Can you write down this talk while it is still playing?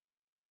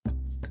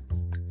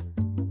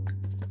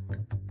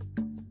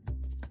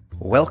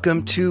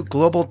Welcome to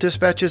Global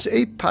Dispatches,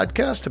 a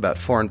podcast about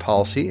foreign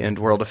policy and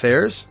world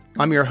affairs.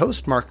 I'm your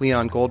host, Mark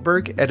Leon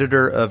Goldberg,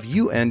 editor of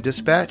UN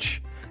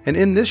Dispatch. And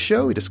in this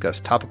show, we discuss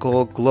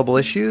topical global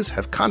issues,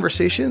 have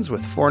conversations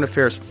with foreign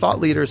affairs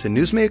thought leaders and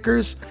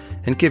newsmakers,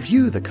 and give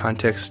you the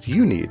context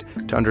you need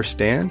to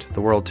understand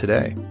the world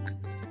today.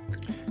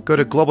 Go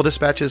to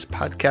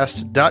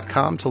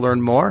globaldispatchespodcast.com to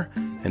learn more.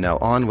 And now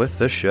on with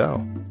the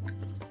show.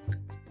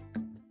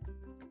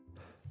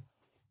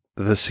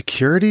 The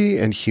security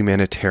and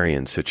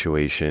humanitarian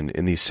situation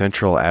in the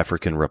Central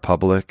African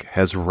Republic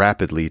has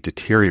rapidly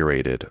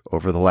deteriorated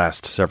over the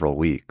last several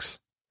weeks.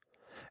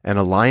 An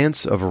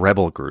alliance of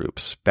rebel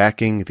groups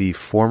backing the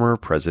former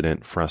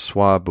President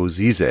Francois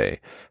Bozize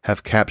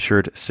have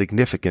captured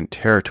significant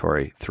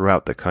territory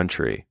throughout the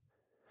country.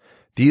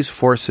 These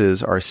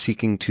forces are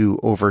seeking to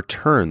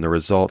overturn the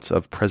results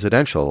of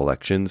presidential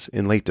elections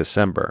in late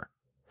December.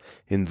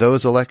 In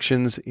those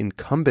elections,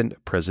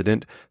 incumbent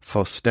President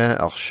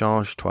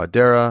Faustin-Archange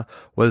Touadéra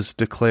was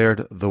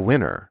declared the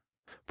winner.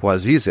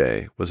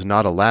 Bozize was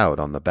not allowed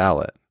on the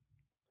ballot.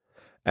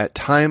 At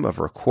time of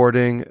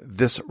recording,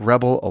 this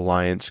rebel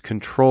alliance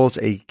controls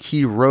a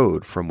key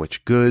road from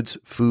which goods,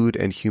 food,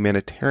 and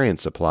humanitarian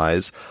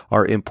supplies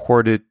are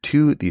imported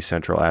to the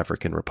Central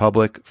African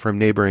Republic from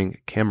neighboring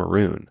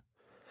Cameroon.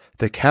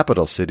 The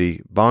capital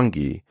city,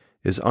 Bangui,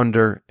 is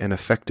under an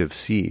effective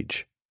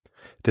siege.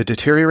 The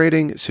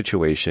deteriorating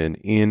situation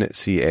in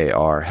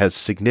CAR has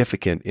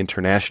significant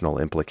international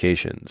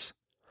implications.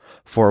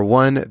 For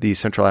one, the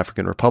Central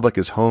African Republic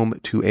is home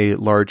to a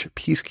large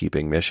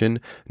peacekeeping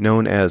mission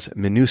known as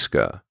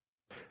MINUSCA.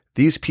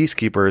 These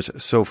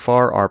peacekeepers so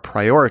far are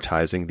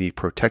prioritizing the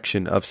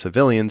protection of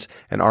civilians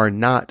and are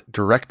not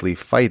directly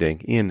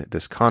fighting in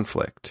this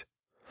conflict.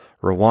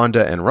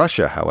 Rwanda and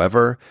Russia,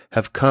 however,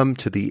 have come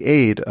to the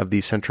aid of the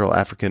Central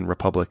African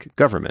Republic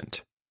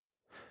government.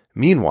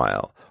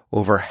 Meanwhile,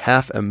 over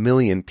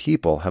 500,000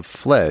 people have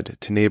fled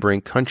to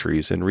neighboring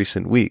countries in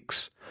recent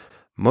weeks,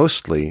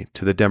 mostly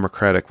to the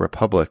Democratic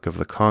Republic of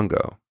the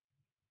Congo.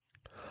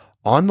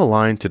 On the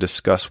line to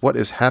discuss what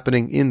is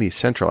happening in the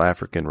Central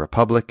African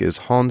Republic is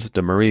Hans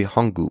de Marie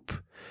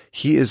Hongoup.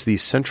 He is the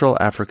Central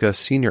Africa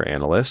Senior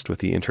Analyst with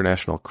the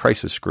International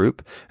Crisis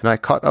Group, and I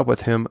caught up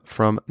with him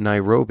from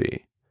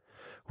Nairobi.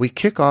 We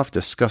kick off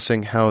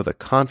discussing how the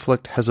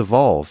conflict has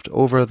evolved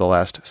over the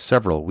last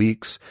several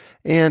weeks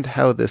and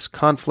how this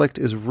conflict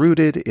is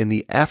rooted in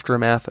the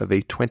aftermath of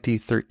a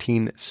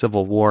 2013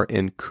 civil war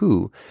and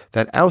coup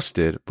that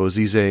ousted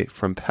Bozize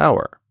from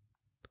power.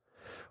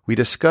 We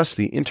discuss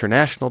the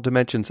international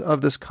dimensions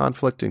of this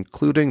conflict,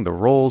 including the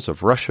roles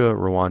of Russia,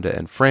 Rwanda,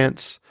 and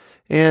France,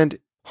 and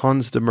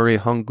Hans de Marie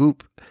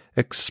Hongoup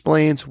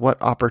explains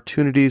what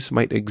opportunities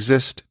might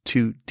exist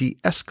to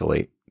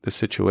de-escalate the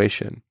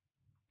situation.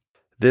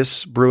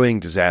 This brewing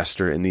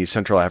disaster in the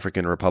Central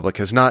African Republic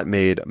has not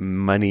made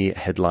many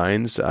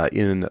headlines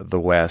in the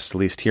West, at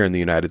least here in the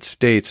United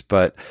States,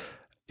 but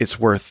it's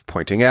worth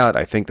pointing out,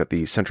 I think, that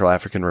the Central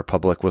African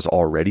Republic was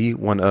already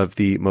one of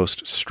the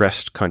most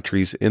stressed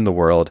countries in the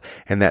world,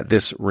 and that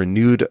this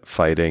renewed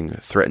fighting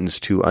threatens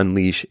to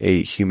unleash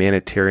a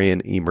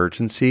humanitarian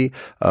emergency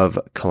of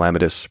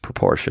calamitous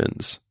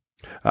proportions.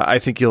 I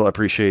think you'll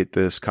appreciate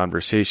this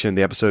conversation.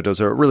 The episode does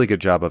a really good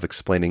job of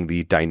explaining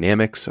the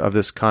dynamics of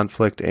this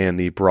conflict and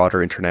the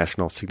broader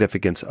international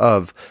significance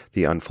of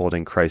the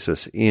unfolding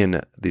crisis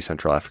in the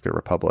Central African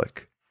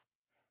Republic.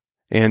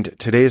 And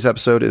today's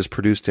episode is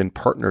produced in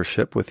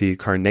partnership with the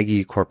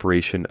Carnegie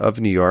Corporation of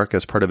New York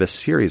as part of a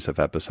series of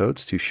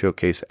episodes to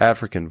showcase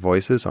African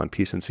voices on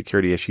peace and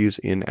security issues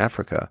in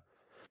Africa.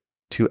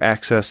 To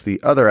access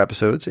the other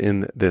episodes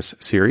in this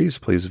series,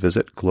 please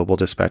visit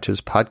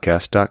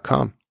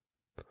globaldispatchespodcast.com.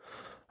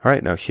 All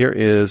right, now here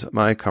is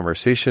my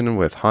conversation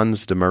with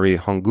Hans de Marie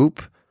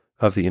Hongoup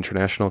of the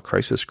International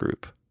Crisis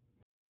Group.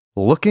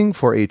 Looking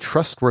for a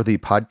trustworthy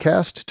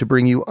podcast to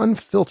bring you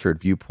unfiltered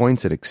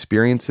viewpoints and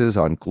experiences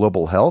on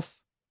global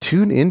health?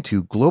 Tune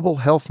into Global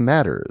Health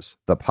Matters,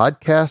 the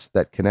podcast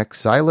that connects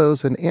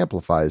silos and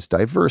amplifies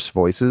diverse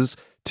voices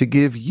to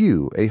give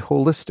you a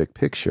holistic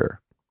picture.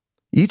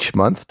 Each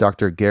month,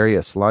 Dr. Gary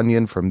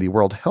Aslanyan from the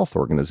World Health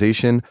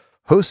Organization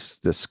hosts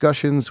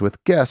discussions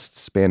with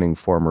guests spanning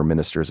former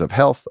ministers of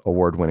health,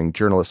 award-winning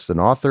journalists and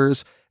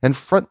authors, and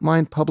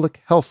frontline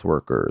public health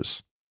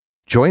workers.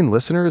 Join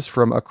listeners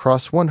from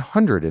across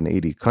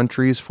 180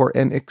 countries for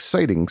an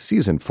exciting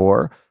Season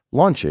 4,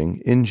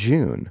 launching in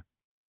June.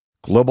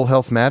 Global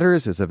Health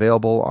Matters is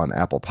available on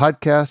Apple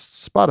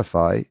Podcasts,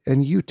 Spotify,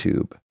 and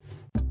YouTube.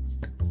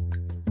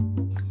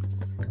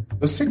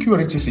 The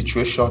security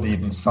situation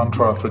in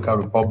Central African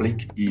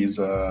Republic is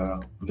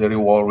very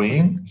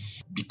worrying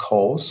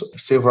because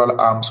several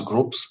armed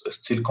groups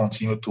still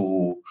continue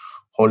to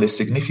hold a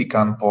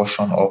significant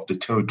portion of the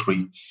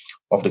territory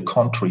of the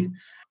country.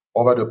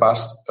 Over the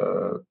past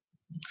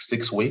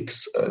 6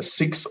 weeks,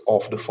 6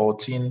 of the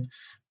 14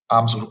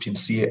 armed groups in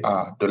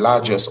CAR, the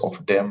largest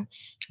of them,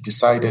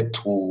 decided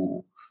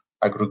to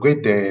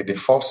aggregate the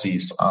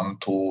forces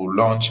and to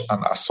launch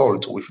an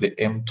assault with the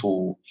aim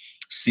to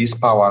seize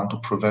power and to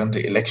prevent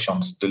the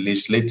elections, the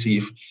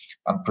legislative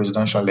and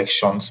presidential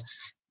elections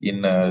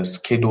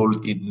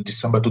scheduled in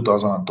December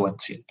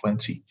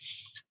 2020.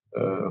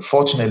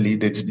 Fortunately,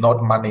 they did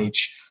not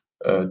manage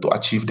to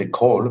achieve the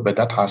goal, but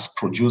that has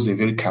produced a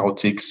very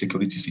chaotic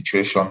security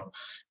situation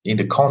in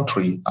the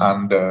country.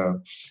 And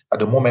at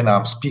the moment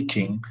I'm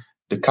speaking,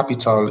 the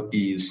capital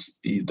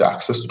the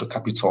access to the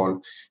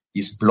capital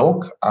is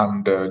blocked,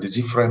 and the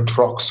different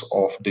trucks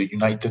of the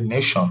United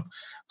Nations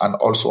and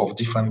also of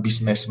different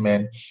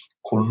businessmen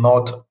could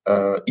not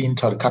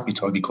enter the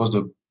capital because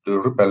the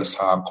rebels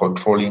are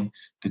controlling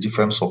the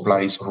different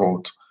supplies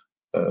road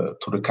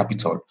to the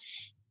capital.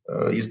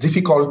 It's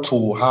difficult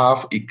to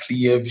have a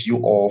clear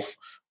view of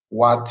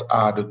what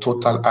are the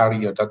total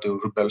area that the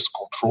rebels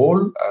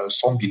control.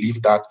 Some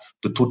believe that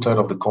the total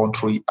of the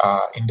country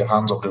are in the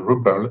hands of the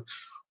rebel,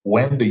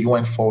 when the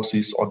UN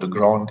forces on the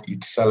ground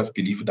itself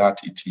believe that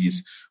it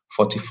is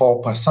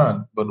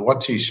 44%. But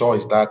what is sure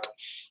is that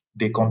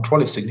they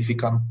control a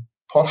significant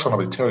portion of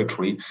the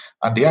territory,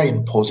 and they are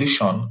in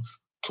position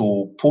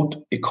to put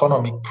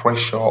economic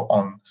pressure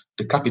on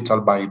the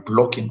capital by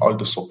blocking all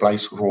the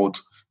supplies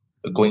roads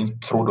going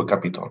through the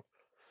capital.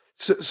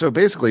 So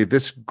basically,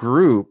 this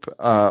group,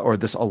 or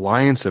this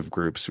alliance of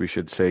groups, we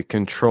should say,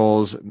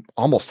 controls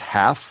almost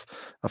half,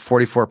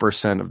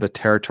 44% of the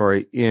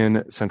territory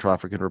in Central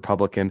African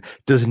Republic, and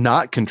does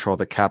not control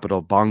the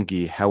capital,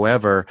 Bangui.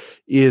 However,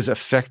 is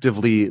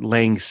effectively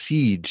laying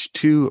siege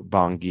to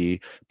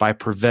Bangui by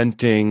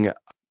preventing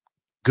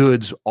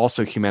goods,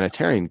 also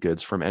humanitarian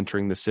goods, from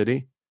entering the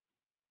city?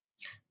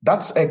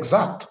 That's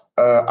exact.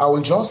 I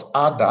will just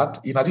add that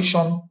in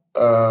addition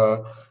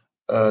to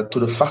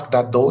the fact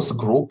that those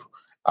groups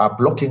are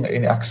blocking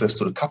any access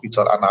to the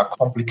capital and are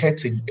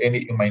complicating any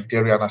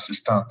humanitarian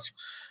assistance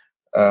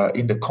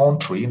in the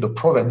country, in the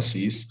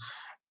provinces,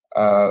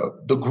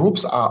 the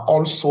groups are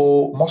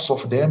also, most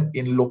of them,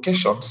 in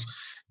locations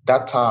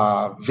that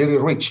are very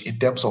rich in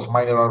terms of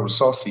mineral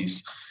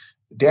resources.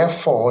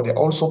 Therefore, they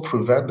also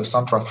prevent the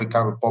Central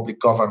African Republic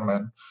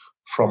government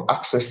from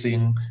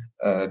accessing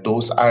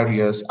those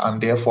areas and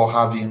therefore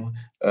having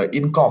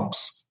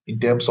incomes in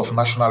terms of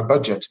national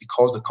budget,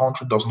 because the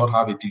country does not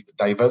have a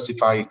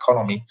diversified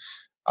economy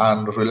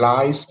and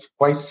relies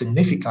quite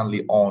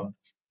significantly on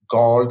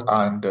gold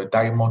and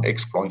diamond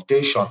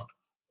exploitation.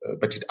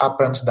 But it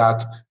happens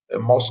that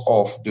most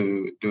of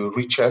the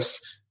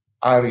richest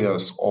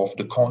areas of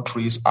the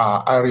countries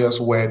are areas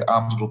where the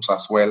armed groups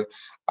as well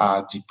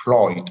are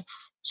deployed.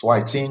 So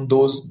I think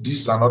this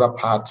is another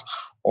part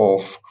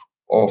of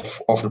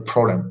the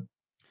problem.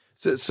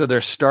 So they're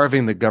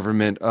starving the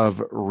government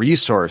of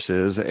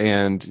resources,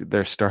 and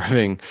they're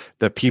starving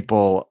the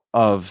people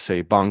of,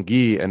 say,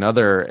 Bangui and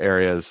other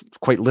areas,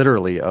 quite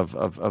literally,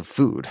 of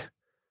food.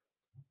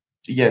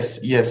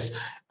 Yes.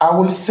 I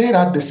will say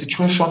that the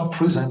situation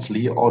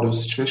presently, or the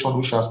situation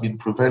which has been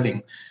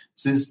prevailing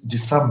since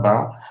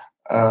December,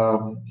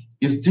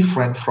 is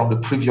different from the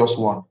previous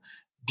one.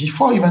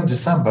 Before even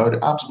December,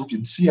 the armed group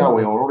in Sia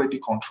were already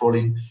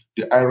controlling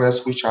the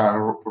areas which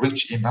are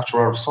rich in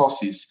natural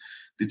resources.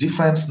 The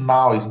difference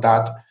now is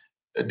that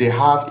they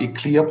have a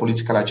clear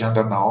political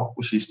agenda now,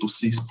 which is to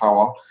seize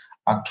power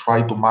and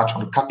try to march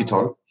on the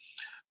capital.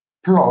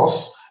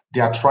 Plus, they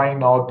are trying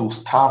now to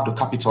starve the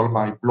capital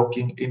by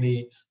blocking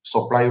any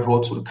supply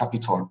roads to the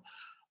capital.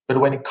 But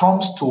when it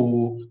comes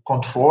to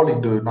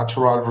controlling the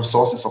natural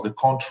resources of the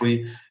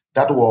country,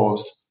 that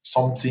was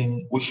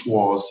something which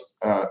was,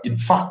 in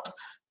fact,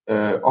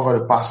 over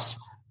the past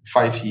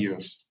 5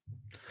 years.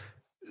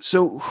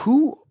 So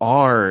who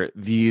are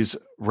these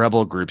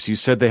rebel groups? You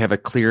said they have a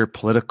clear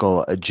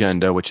political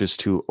agenda, which is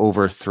to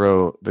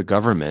overthrow the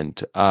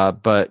government.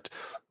 But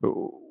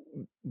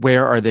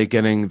where are they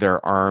getting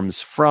their arms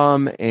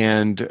from,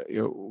 and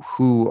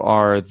who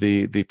are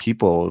the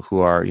people who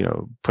are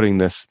putting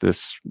this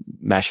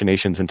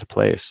machinations into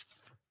place?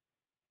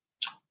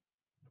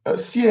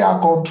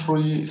 CAR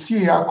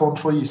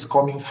country is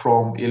coming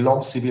from a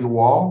long civil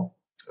war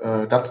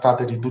that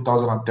started in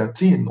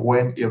 2013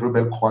 when a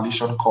rebel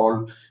coalition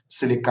called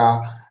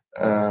Seleka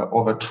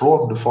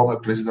overthrew the former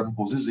President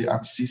Bouzizi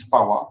and seized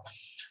power.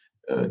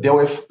 They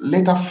were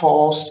later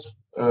forced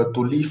to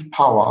leave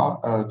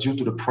power due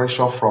to the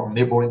pressure from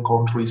neighboring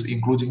countries,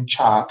 including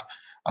Chad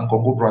and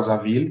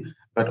Congo-Brazzaville,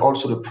 but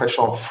also the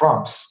pressure of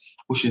France,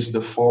 which is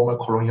the former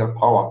colonial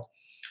power.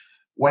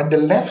 When they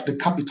left the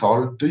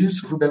capital,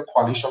 this rebel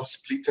coalition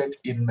split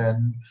in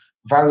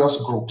various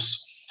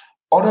groups.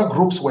 Other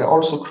groups were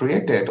also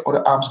created,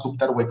 other arms groups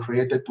that were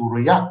created to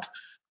react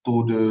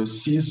to the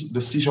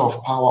seizure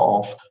of power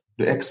of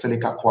the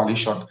ex-Seleka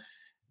coalition.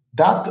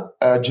 That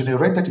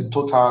generated in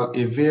total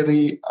a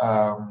very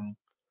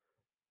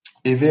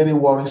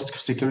worrying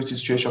security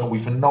situation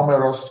with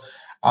numerous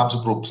arms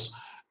groups.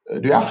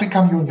 The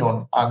African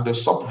Union and the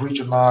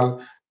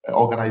sub-regional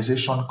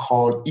organization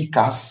called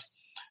ECAS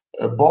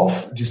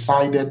both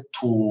decided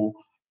to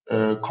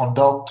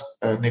conduct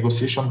a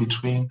negotiation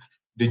between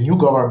the new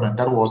government,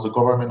 that was the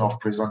government of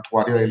President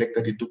Touadéra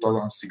elected in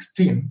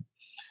 2016,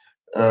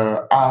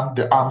 and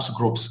the arms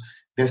groups.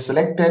 They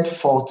selected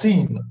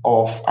 14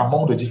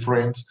 among the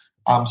different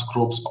arms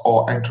groups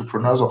or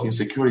entrepreneurs of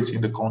insecurity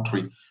in the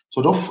country.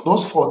 So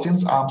those 14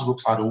 arms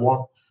groups are the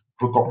one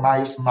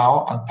recognized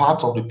now and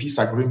part of the peace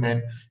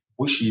agreement,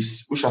 which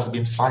has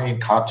been signed in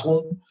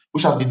Khartoum,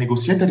 which has been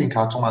negotiated in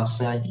Khartoum and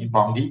signed in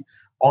Bangui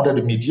under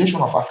the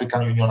mediation of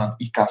African Union and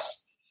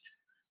ECAS.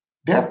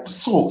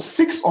 So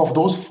 6 of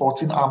those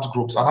 14 arms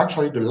groups, are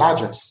actually the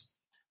largest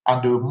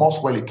and the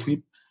most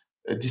well-equipped,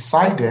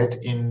 decided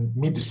in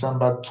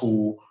mid-December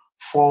to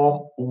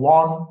form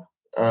one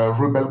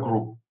rebel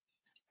group,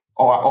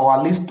 or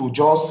at least to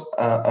just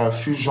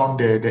fusion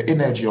the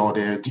energy or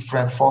the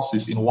different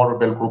forces in one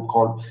rebel group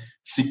called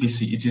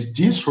CPC. It is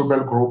this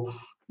rebel group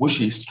which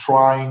is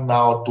trying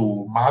now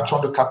to march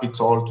on the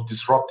capital to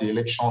disrupt the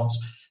elections.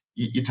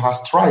 It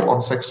has tried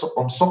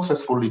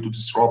unsuccessfully to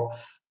disrupt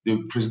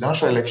the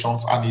presidential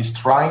elections and is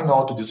trying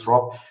now to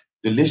disrupt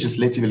the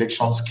legislative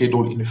elections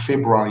scheduled in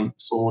February.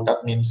 So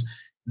that means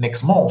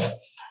next month.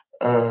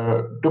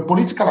 The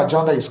political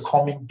agenda is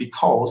coming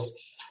because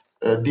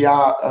there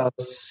are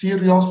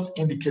serious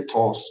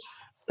indicators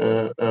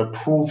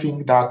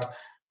proving that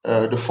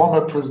the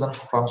former President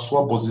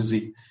Francois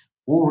Bozize,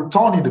 who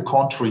returned in the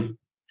country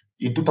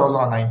in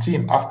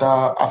 2019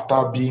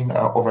 after being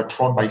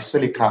overthrown by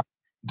Seleka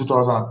in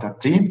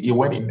 2013, he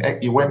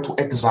went to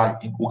exile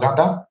in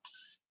Uganda.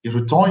 He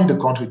returned in the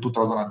country in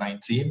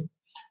 2019,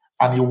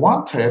 and he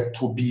wanted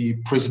to be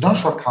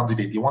presidential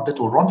candidate. He wanted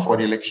to run for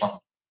the election,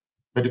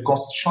 but the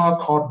Constitutional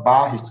Court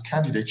barred his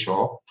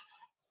candidature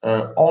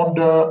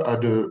under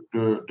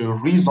the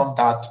reason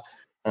that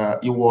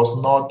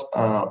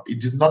he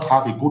did not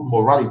have a good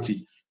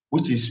morality,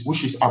 which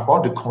is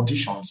about the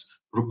conditions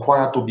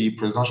required to be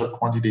presidential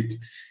candidate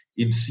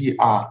in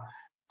CR.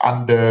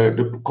 And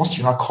the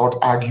Constitutional Court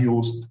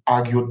argued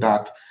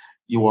that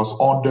he was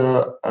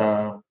under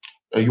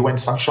UN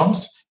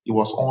sanctions. He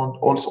was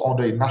also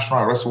under a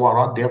national arrest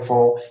warrant.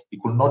 Therefore, he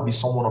could not be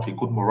someone of a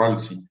good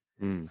morality.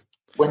 Mm.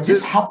 When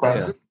this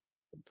happened,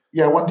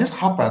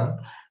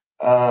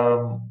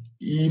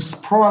 he's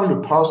probably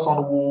the person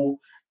who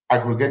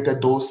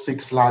aggregated those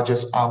 6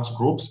 largest arms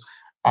groups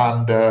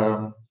and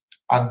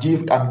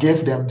gave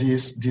them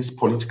this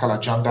political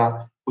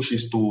agenda, which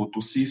is to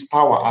seize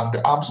power. And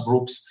the arms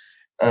groups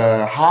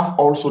have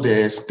also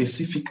their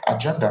specific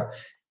agenda.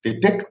 They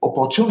take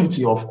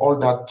opportunity of all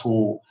that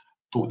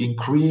to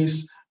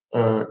increase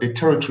the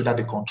territory that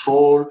they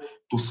control,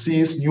 to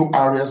seize new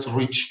areas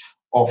rich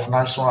of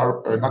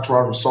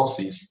natural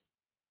resources.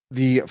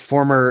 The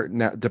former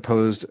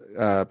deposed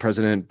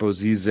President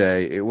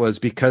Bozize, it was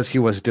because he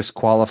was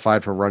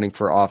disqualified from running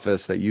for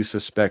office that you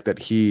suspect that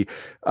he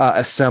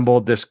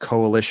assembled this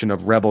coalition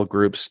of rebel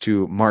groups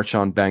to march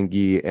on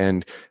Bangui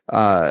and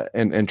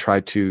try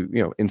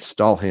to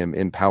install him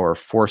in power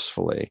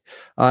forcefully.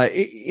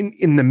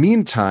 In the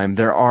meantime,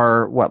 there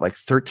are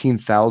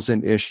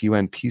 13,000-ish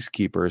UN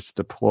peacekeepers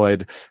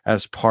deployed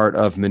as part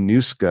of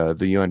MINUSCA,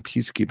 the UN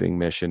peacekeeping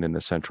mission in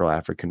the Central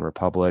African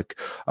Republic.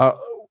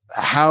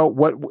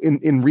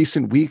 In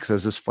recent weeks,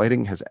 as this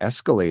fighting has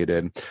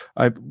escalated,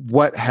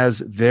 what has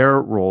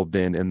their role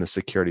been in the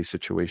security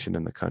situation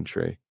in the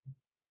country?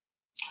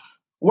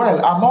 Well,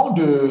 among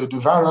the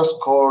various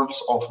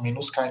goals of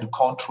MINUSCA in the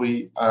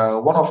country,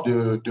 one of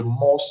the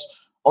most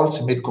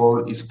ultimate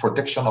goal is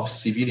protection of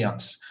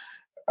civilians.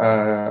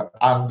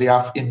 And they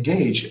have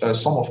engaged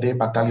some of their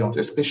battalions,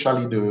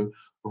 especially the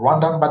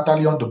Rwandan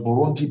battalion, the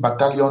Burundi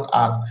battalion,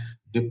 and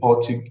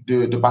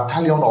the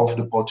battalion of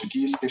the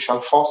Portuguese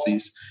Special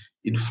Forces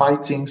in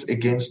fightings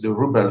against the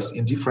rebels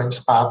in different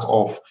parts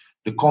of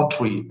the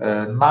country.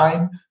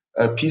 9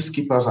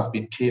 peacekeepers have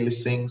been killed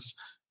since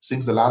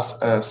the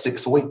last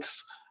 6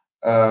 weeks.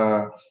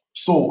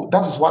 So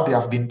that is what they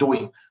have been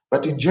doing.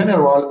 But in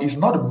general, it's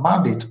not a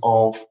mandate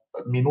of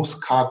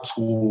MINUSCA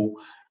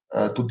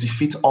to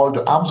defeat all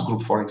the arms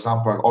group, for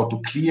example, or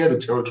to clear the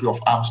territory of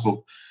arms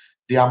group.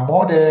 They are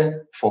more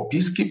there for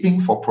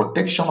peacekeeping, for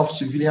protection of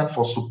civilians,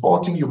 for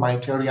supporting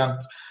humanitarian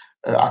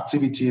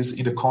activities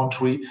in the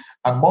country.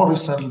 And more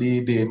recently,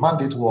 the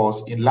mandate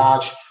was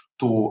enlarged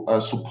to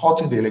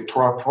supporting the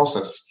electoral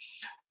process.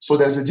 So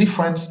there's a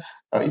difference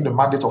in the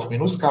mandate of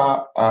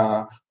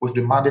MINUSCA with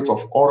the mandate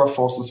of other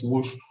forces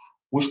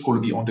which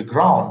could be on the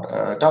ground.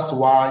 That's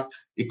why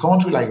a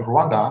country like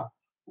Rwanda,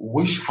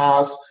 which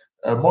has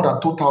more than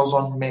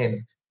 2,000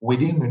 men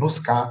within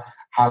MINUSCA,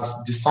 has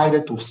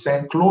decided to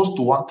send close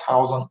to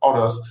 1,000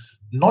 others,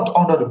 not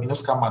under the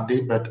MINUSCA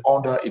mandate, but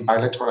under a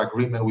bilateral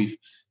agreement with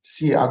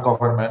CAR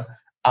government.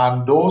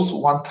 And those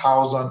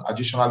 1,000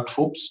 additional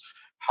troops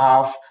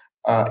have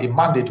a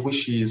mandate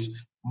which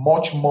is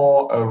much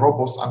more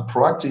robust and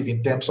proactive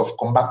in terms of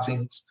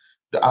combating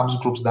the arms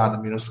groups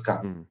than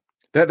MINUSCA. Mm.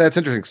 That's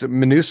interesting. So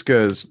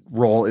MINUSCA's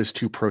role is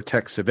to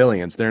protect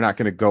civilians. They're not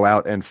going to go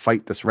out and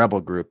fight this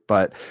rebel group.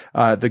 But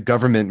the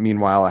government,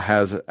 meanwhile,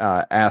 has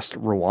asked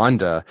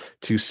Rwanda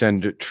to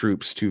send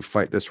troops to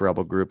fight this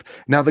rebel group.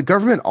 Now, the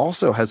government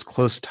also has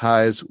close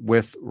ties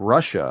with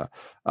Russia.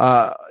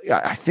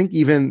 I think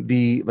even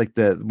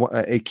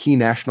a key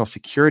national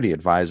security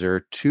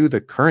advisor to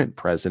the current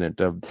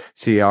president of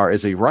CAR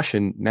is a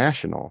Russian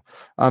national.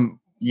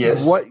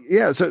 Yes.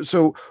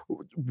 So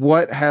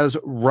what has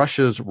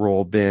Russia's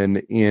role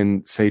been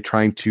in, say,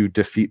 trying to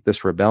defeat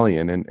this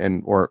rebellion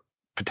and or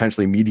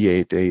potentially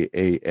mediate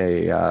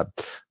a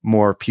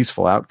more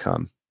peaceful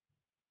outcome?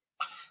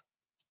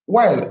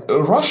 Well,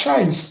 Russia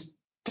is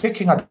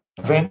taking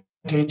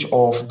advantage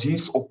of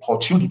this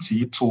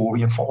opportunity to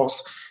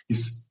reinforce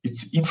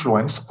its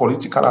influence,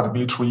 political and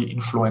military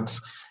influence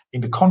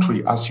in the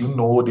country. As you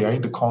know, they are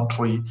in the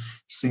country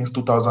since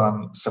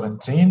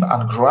 2017,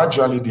 and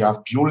gradually they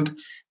have built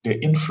their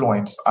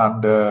influence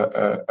and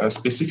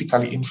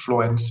specifically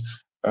influence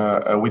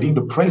within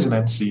the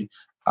presidency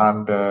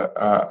and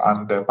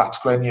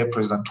particularly near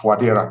President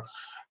Touadera.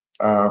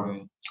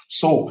 Given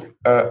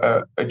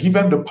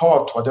the power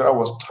of Touadera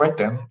was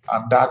threatened,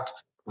 and that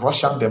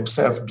Russians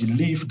themselves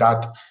believe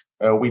that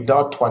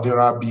without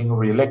Touadera being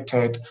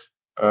re-elected,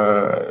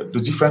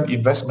 the different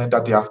investment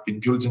that they have been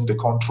building in the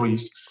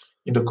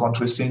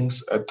country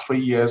since 3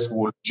 years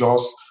will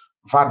just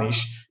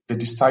vanish. They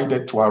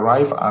decided to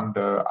arrive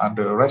and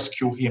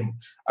rescue him.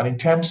 And in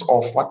terms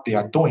of what they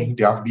are doing,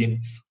 they have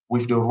been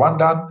with the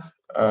Rwandan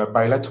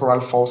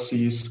bilateral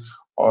forces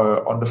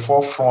on the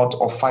forefront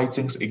of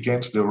fighting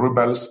against the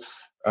rebels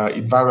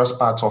in various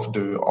parts of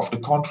the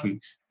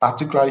country,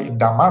 particularly in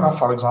Damara,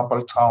 for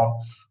example, town,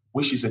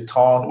 which is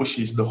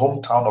the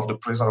hometown of the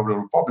President of the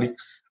Republic,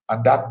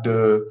 and that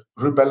the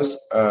rebels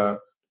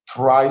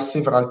try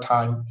several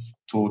times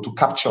to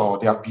capture.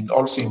 They have been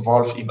also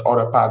involved in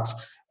other parts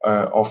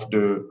of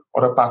the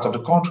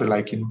country,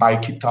 like in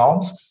Baiki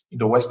towns in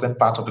the western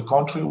part of the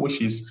country,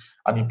 which is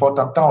an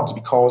important town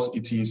because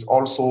it is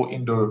also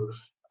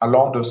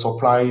along the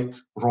supply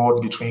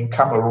road between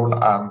Cameroon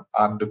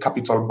and the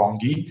capital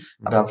Bangui,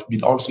 and have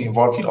been also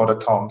involved in other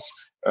towns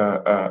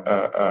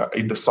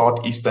in the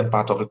southeastern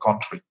part of the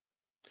country.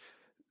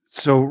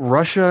 So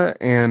Russia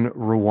and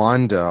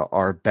Rwanda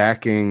are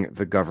backing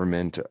the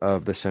government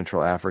of the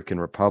Central African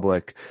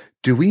Republic.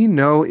 Do we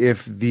know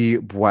if the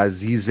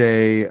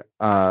Bouazizi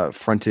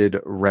fronted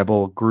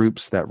rebel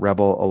groups, that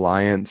rebel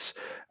alliance,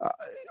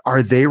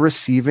 are they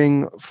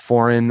receiving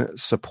foreign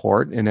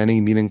support in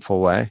any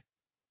meaningful way?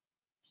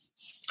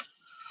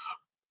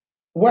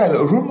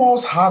 Well,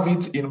 rumors have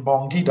it in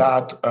Bangui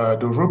that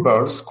the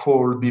rebels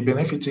could be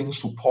benefiting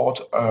support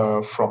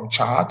from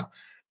Chad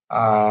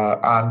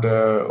and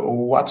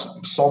what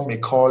some may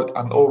call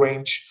an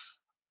orange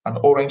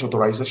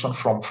authorization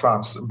from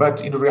France.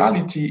 But in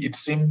reality, it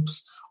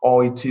seems,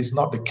 or it is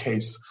not the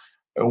case.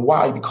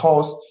 Why?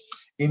 Because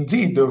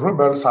indeed the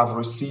rebels have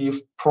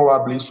received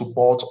probably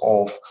support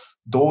of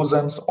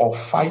dozens of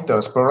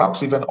fighters,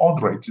 perhaps even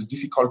hundreds. It's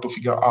difficult to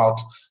figure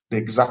out the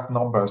exact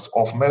numbers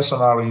of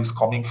mercenaries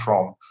coming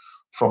from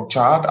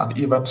Chad and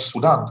even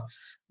Sudan.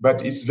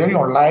 But it's very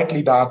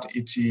unlikely that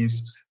it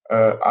is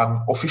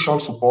an official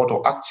support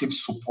or active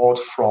support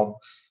from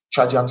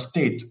Chadian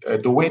state.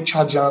 The way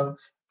Chadian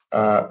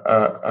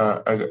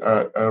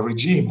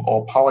regime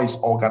or power is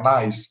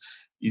organized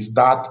is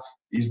that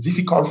it's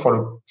difficult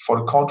for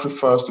the country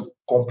first to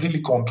completely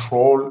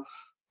control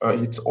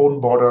its own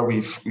border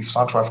with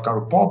Central African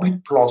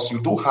Republic. Plus, you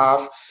do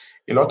have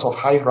a lot of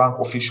high-rank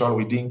officials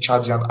within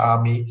Chadian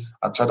army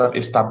and Chadian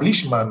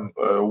establishment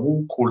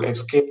who could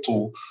escape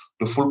to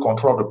the full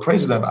control of the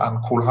president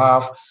and could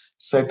have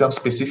certain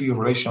specific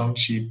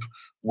relationship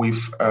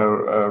with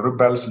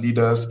rebels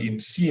leaders in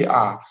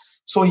CAR.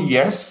 So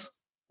yes,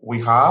 we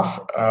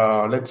have,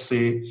 let's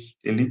say,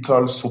 a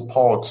little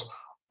support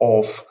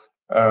of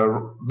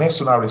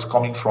mercenaries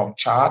coming from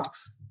Chad,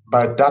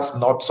 but that's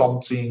not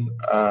something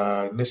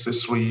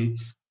necessary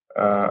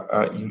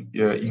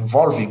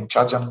involving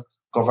Chadian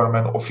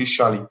government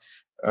officially.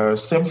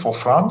 Same for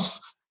France.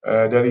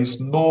 There is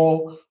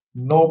no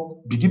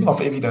beginning of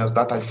evidence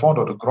that I found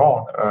on the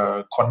ground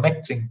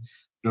connecting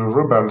the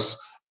rebels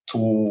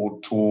to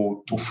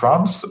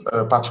France,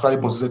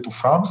 particularly Bouazizi to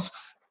France,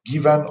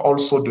 given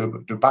also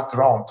the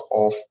background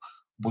of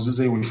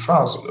Bouazizi with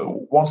France.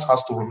 One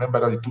has to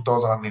remember that in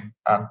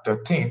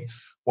 2013,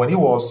 when he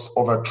was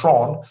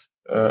overthrown,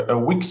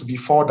 weeks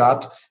before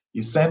that,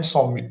 he sent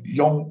some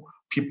young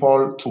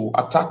people to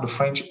attack the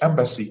French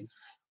embassy.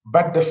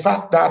 But the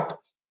fact that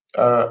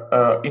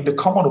in the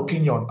common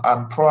opinion,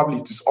 and probably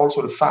it is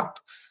also the fact,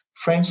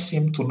 French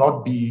seem to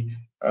not be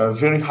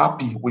very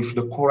happy with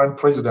the current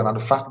president, and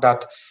the fact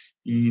that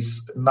he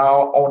is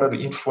now under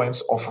the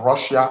influence of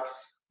Russia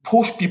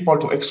push people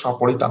to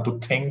extrapolate and to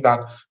think that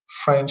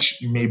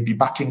French may be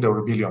backing the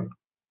rebellion.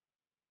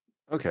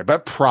 Okay,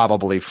 but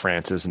probably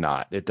France is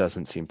not. It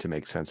doesn't seem to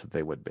make sense that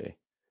they would be.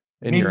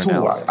 Me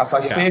too. As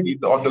I said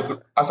on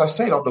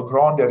the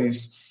ground, there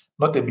is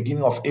not a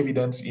beginning of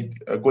evidence in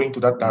going to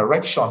that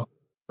direction.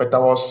 But I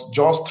was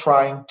just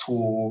trying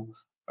to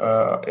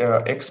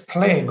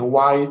explain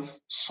why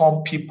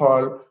some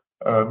people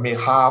may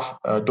have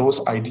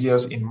those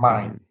ideas in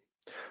mind.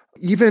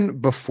 Even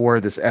before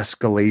this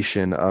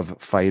escalation of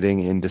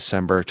fighting in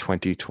December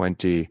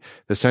 2020,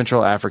 the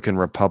Central African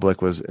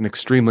Republic was an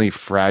extremely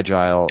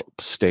fragile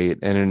state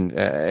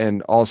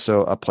and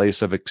also a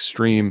place of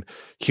extreme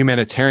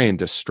humanitarian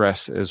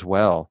distress as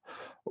well.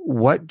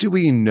 What do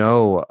we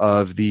know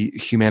of the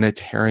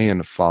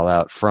humanitarian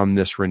fallout from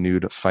this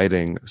renewed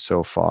fighting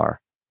so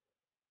far?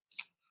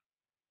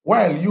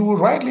 Well, you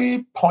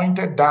rightly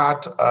pointed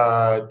that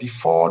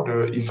before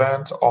the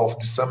event of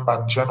December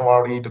and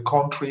January, the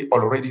country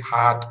already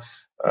had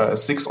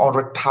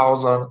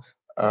 600,000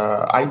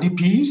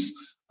 IDPs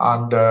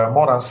and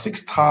more than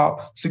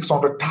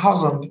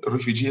 600,000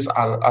 refugees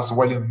as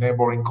well in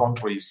neighboring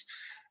countries.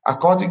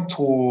 According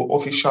to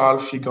official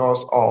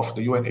figures of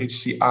the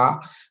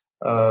UNHCR,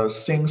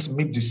 since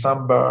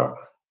mid-December,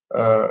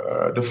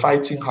 the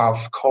fighting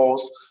have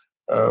caused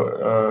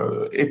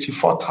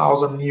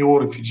 84,000 new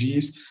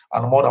refugees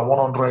and more than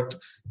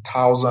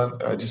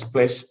 100,000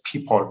 displaced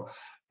people.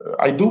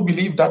 I do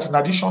believe that in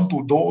addition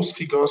to those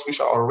figures, which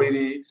are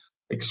already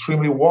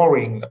extremely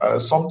worrying,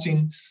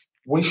 something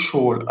we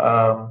should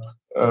cut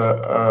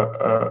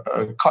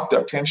the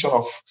attention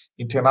of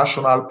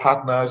international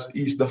partners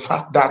is the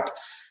fact that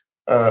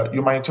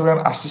humanitarian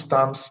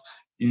assistance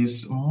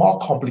is more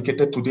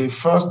complicated today,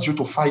 first due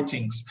to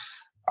fightings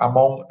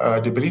among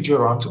the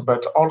belligerents,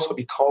 but also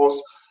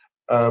because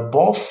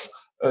both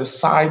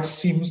sides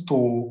seem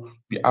to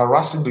be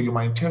harassing the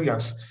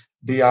humanitarians.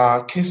 There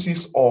are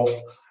cases of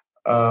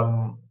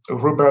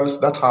rebels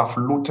that have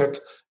looted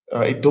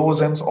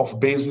dozens of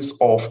bases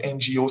of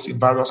NGOs in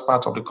various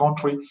parts of the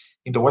country,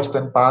 in the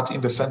western part,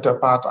 in the center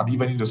part, and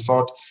even in the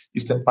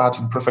southeastern part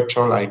in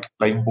prefecture like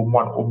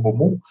Mbomu and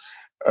Ombomu.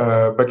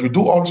 But you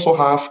do also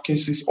have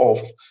cases of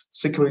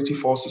security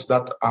forces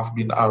that have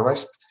been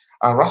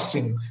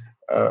harassing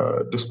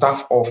the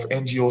staff of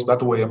NGOs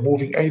that were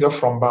moving either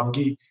from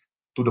Bangui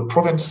to the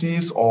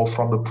provinces or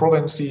from the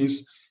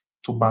provinces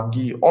to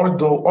Bangui.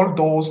 Although all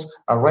those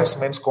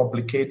harassments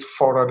complicate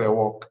further their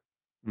work.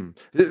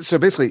 So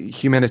basically,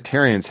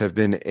 humanitarians have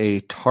been a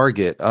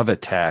target of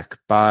attack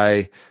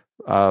by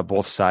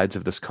both sides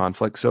of this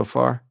conflict so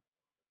far?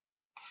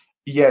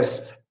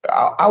 Yes.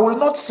 I will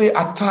not say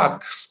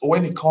attacks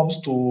when it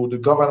comes to the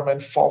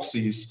government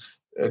forces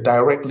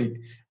directly,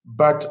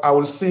 but I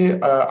will say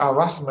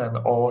harassment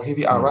or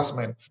heavy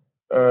harassment.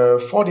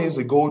 4 days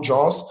ago,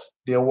 just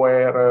there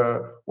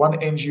were one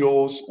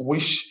NGOs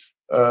which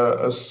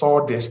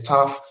saw their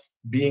staff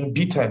being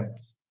beaten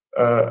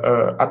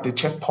at the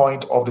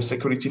checkpoint of the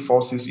security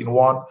forces in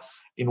one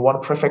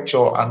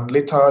prefecture, and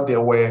later they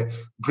were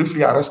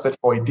briefly arrested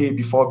for a day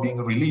before being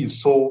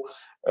released. So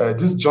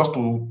this just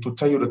to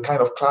tell you the kind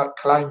of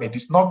climate.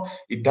 It's not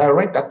a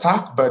direct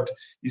attack, but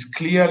it's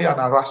clearly an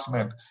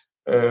harassment.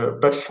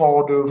 But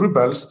for the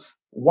rebels,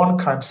 one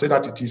can say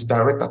that it is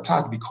direct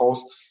attack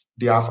because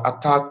they have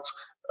attacked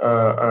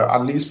at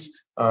least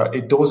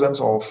dozens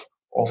of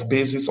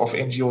bases of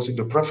NGOs in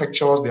the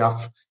prefectures. They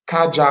have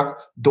carjacked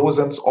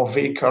dozens of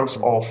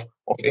vehicles of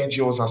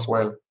NGOs as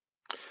well.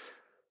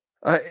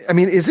 I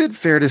mean, is it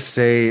fair to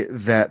say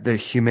that the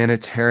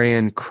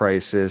humanitarian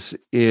crisis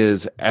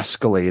is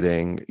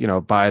escalating,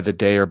 by the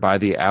day or by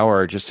the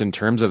hour, just in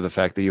terms of the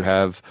fact that you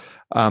have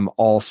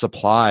all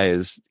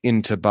supplies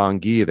into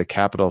Bangui, the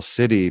capital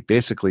city,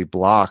 basically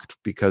blocked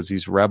because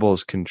these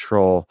rebels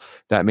control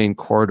that main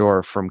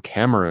corridor from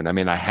Cameroon? I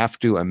mean, I have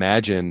to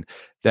imagine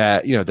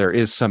that, there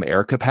is some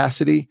air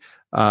capacity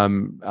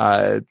and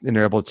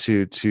they're able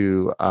to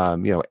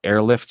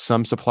airlift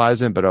some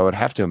supplies in, but I would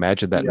have to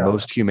imagine that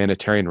most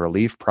humanitarian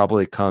relief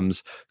probably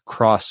comes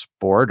cross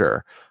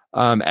border.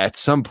 At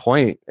some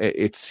point,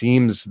 it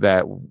seems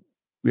that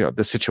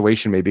the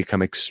situation may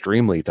become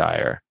extremely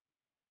dire.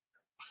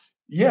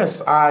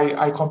 Yes,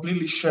 I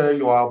completely share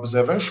your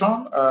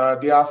observation.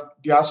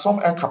 There are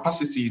some air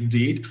capacity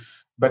indeed,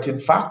 but in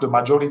fact, the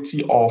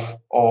majority of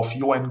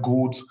UN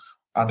goods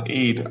and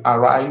aid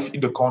arrive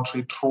in the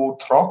country through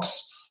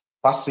trucks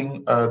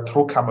passing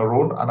through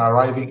Cameroon and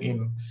arriving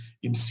in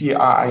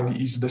CAR. And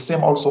it's the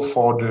same also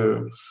for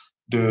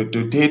the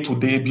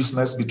day-to-day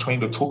business between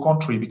the two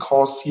countries,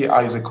 because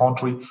CAR is a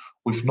country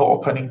with no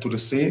opening to the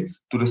sea,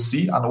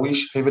 and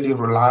which heavily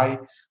relies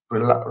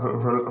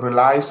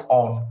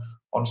on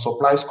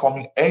supplies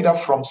coming either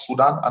from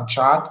Sudan and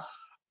Chad,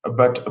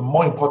 but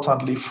more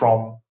importantly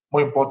from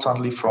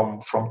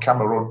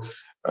Cameroon.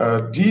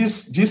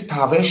 This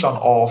starvation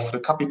of the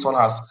capital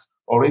has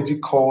already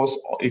caused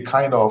a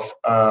kind of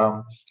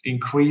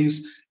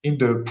increase in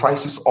the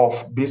prices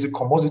of basic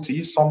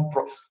commodities.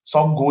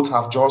 Some goods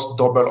have just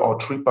doubled or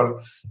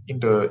tripled in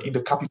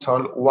the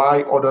capital,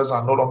 while others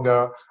are no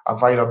longer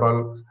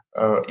available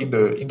in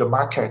the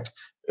market.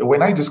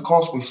 When I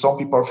discuss with some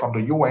people from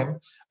the UN,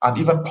 and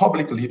even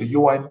publicly, the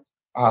UN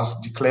has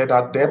declared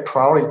that their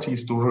priority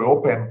is to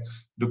reopen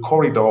the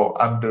corridor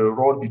and the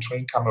road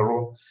between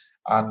Cameroon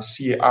and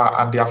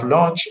CAR, and they have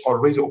launched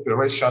already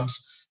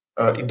operations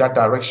in that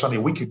direction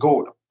a week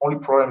ago. The only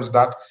problem is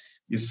that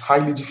it's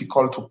highly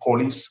difficult to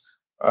police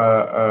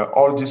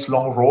all this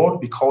long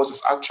road, because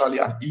it's actually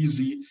an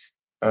easy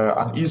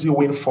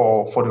win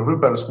for the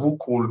rebels who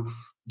could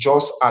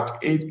just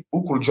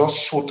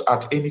shoot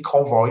at any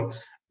convoy,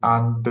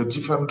 and the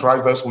different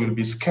drivers will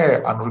be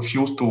scared and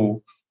refuse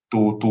to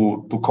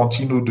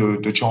continue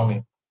the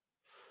journey.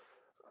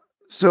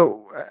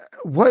 So,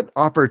 what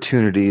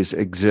opportunities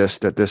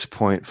exist at this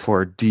point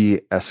for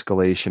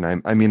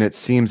de-escalation? I mean, it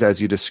seems,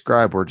 as you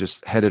described, we're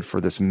just headed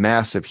for this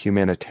massive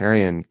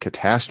humanitarian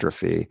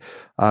catastrophe.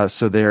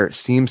 So there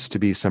seems to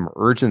be some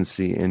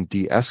urgency in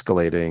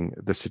de-escalating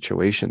the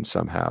situation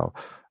somehow.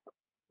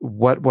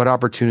 What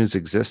opportunities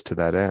exist to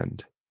that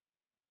end?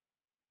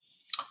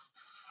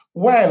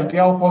 Well,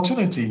 there are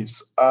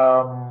opportunities.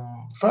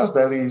 First,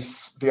 there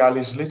are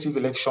legislative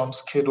elections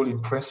scheduled in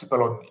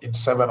principle in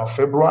 7th of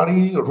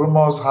February.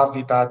 Rumors have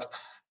it that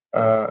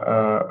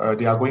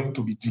they are going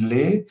to be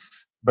delayed,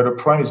 but the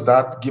point is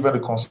that given the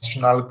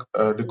constitution of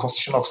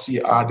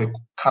CAR, they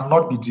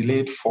cannot be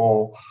delayed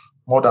for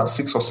more than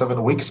 6 or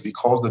 7 weeks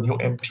because the new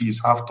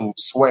MPs have to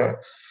swear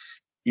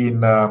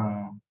in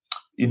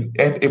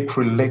end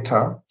April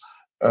later.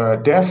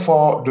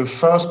 Therefore, the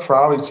first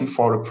priority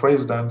for the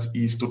president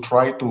is to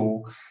try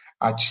to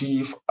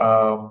achieve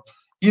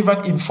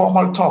even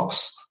informal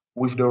talks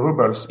with the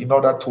rebels in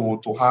order to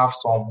have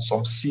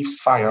some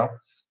ceasefire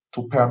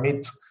to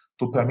permit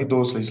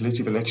those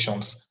legislative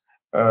elections.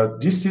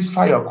 This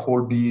ceasefire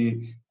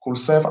could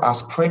serve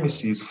as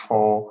premises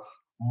for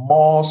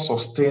more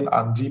sustained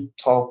and deep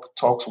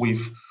talks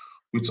with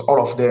all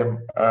of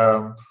them.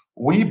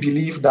 We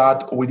believe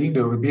that within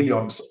the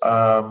rebellions,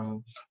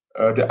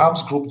 the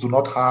arms groups do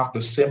not have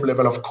the same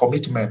level of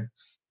commitment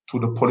to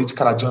the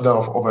political agenda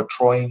of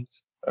overthrowing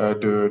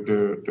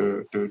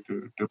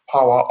the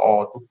power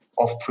or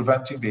of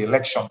preventing the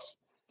elections.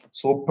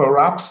 So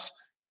perhaps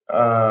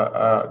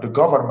the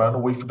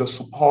government, with the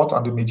support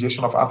and the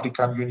mediation of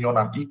African Union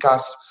and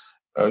ECAS,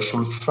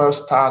 should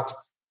first start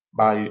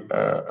by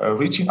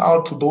reaching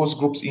out to those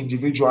groups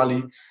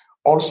individually,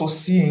 also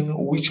seeing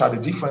which are the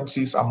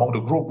differences among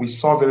the group. We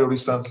saw very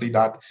recently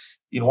that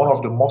in one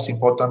of the most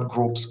important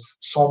groups,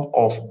 some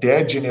of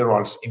their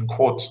generals, in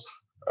quotes,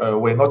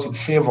 were not in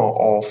favor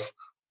of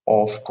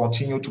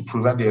continue to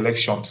prevent the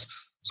elections.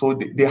 So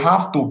they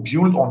have to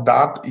build on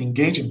that,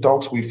 engage in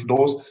talks with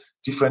those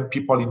different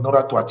people in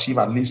order to achieve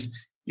at least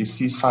a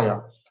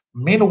ceasefire.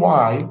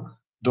 Meanwhile,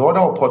 the other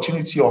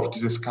opportunity of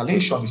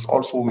desescalation is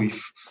also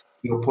with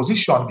the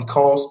opposition,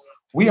 because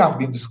we have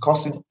been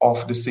discussing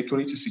of the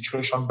security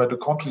situation, but the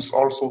country is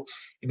also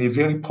in a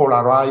very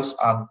polarized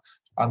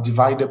and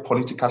divided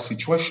political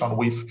situation,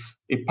 with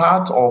a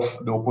part of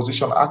the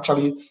opposition,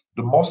 actually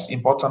the most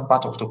important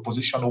part of the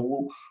opposition,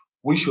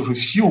 which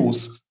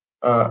refuse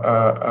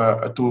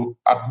to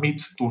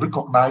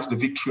recognize the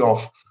victory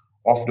of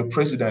the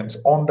president,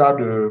 under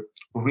the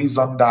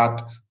reason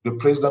that the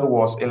president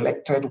was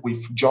elected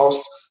with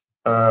just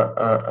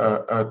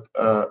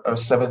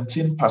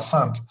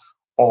 17%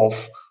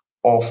 of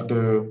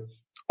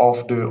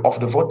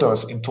the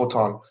voters in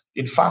total.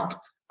 In fact,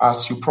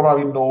 as you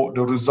probably know,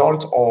 the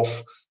result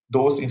of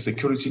those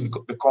insecurity in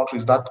the country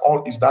is that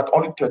only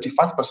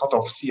 35%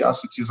 of CR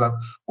citizens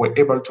were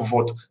able to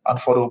vote.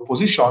 And for the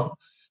opposition,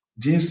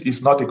 this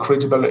is not a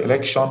credible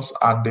elections,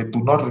 and they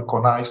do not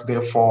recognize,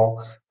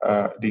 therefore,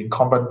 the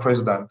incumbent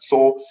president.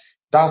 So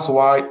that's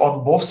why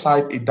on both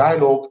sides, a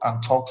dialogue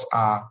and talks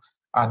are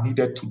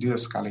needed to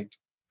de-escalate.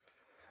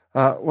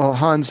 Well,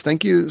 Hans,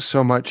 thank you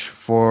so much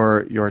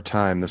for your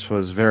time. This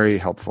was very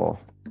helpful.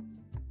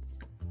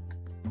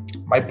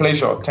 My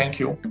pleasure. Thank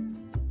you.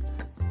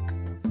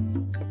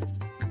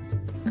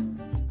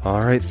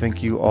 All right.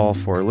 Thank you all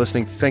for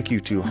listening. Thank you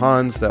to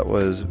Hans. That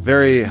was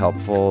very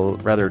helpful,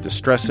 rather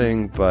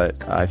distressing,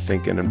 but I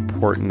think an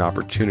important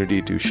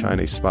opportunity to shine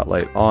a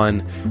spotlight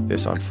on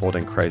this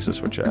unfolding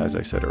crisis, which, as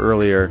I said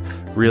earlier,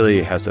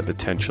 really has the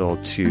potential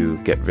to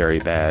get very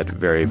bad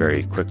very,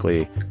 very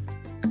quickly.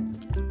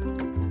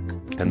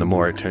 And the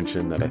more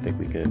attention that I think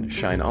we can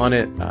shine on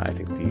it, I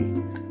think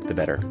the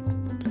better.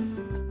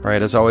 All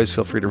right, as always,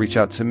 feel free to reach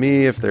out to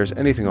me. If there's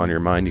anything on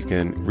your mind, you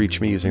can reach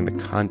me using the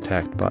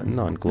contact button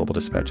on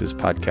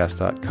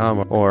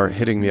globaldispatchespodcast.com or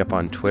hitting me up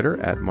on Twitter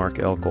at Mark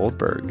L.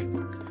 Goldberg.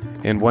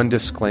 And one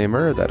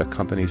disclaimer that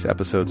accompanies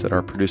episodes that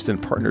are produced in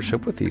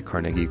partnership with the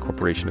Carnegie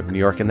Corporation of New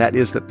York, and that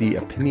is that the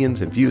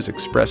opinions and views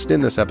expressed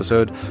in this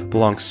episode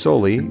belong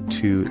solely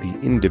to the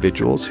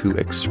individuals who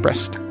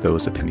expressed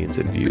those opinions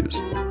and views.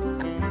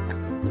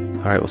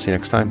 All right, we'll see you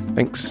next time.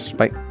 Thanks.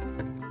 Bye.